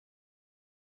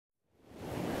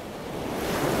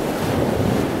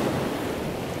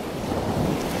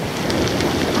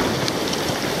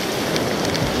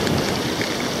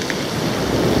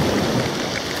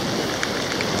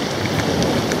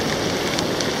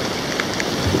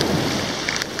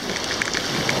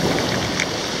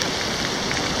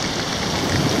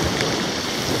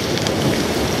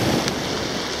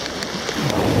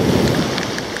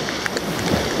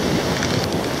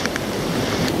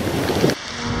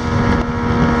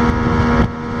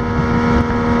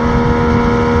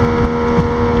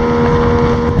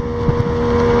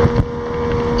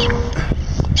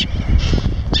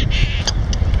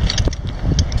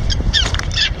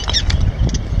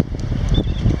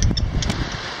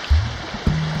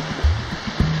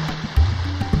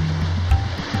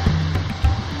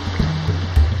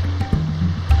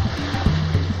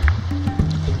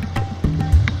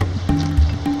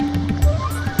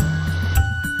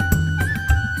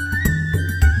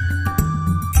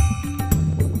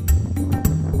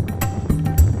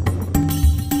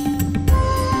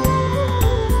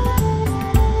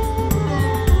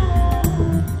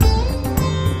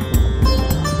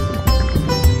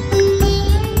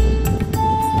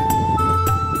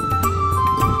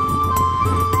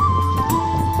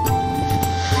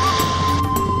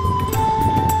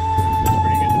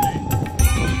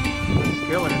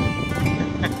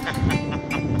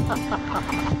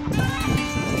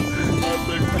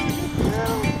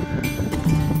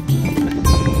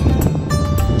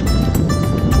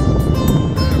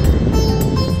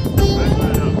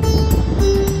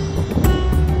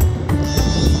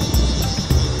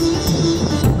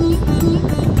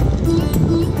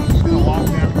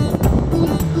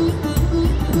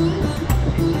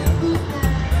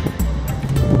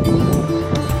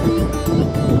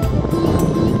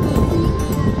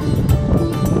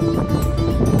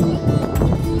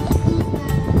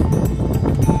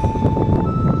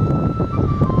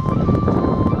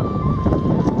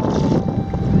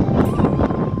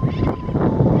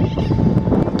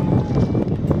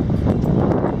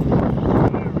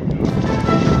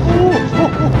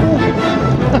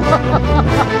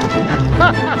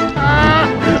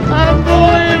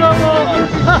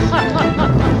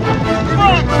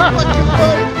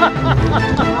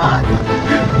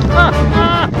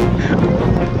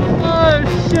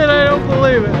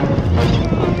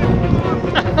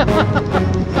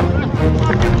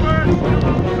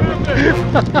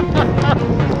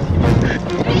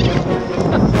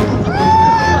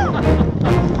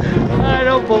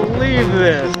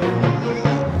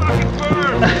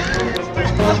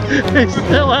He's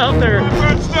still out there.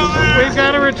 Bird's still there. We've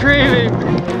got to retrieve him.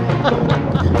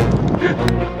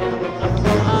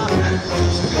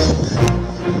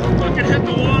 Fucking hit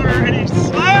the water and he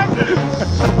slammed it.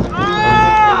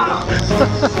 Ah!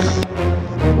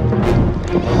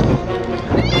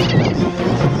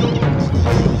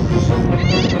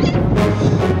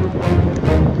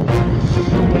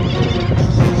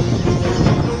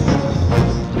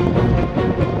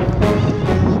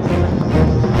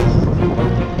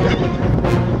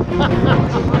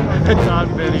 It's on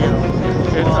video.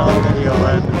 It's on video.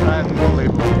 That's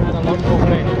unbelievable. And a lot more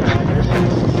pain.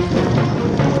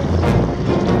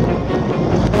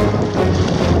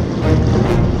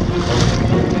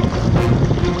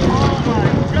 Oh my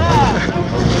god!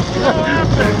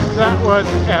 That was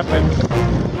epic.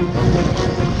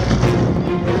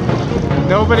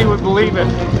 Nobody would believe it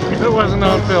if it wasn't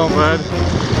on film, bud.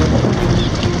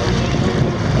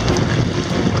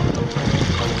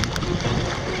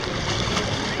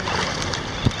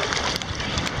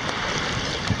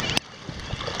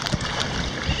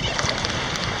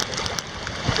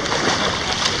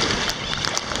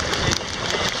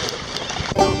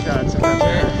 Shots in that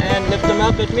there. And lift them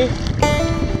up at me.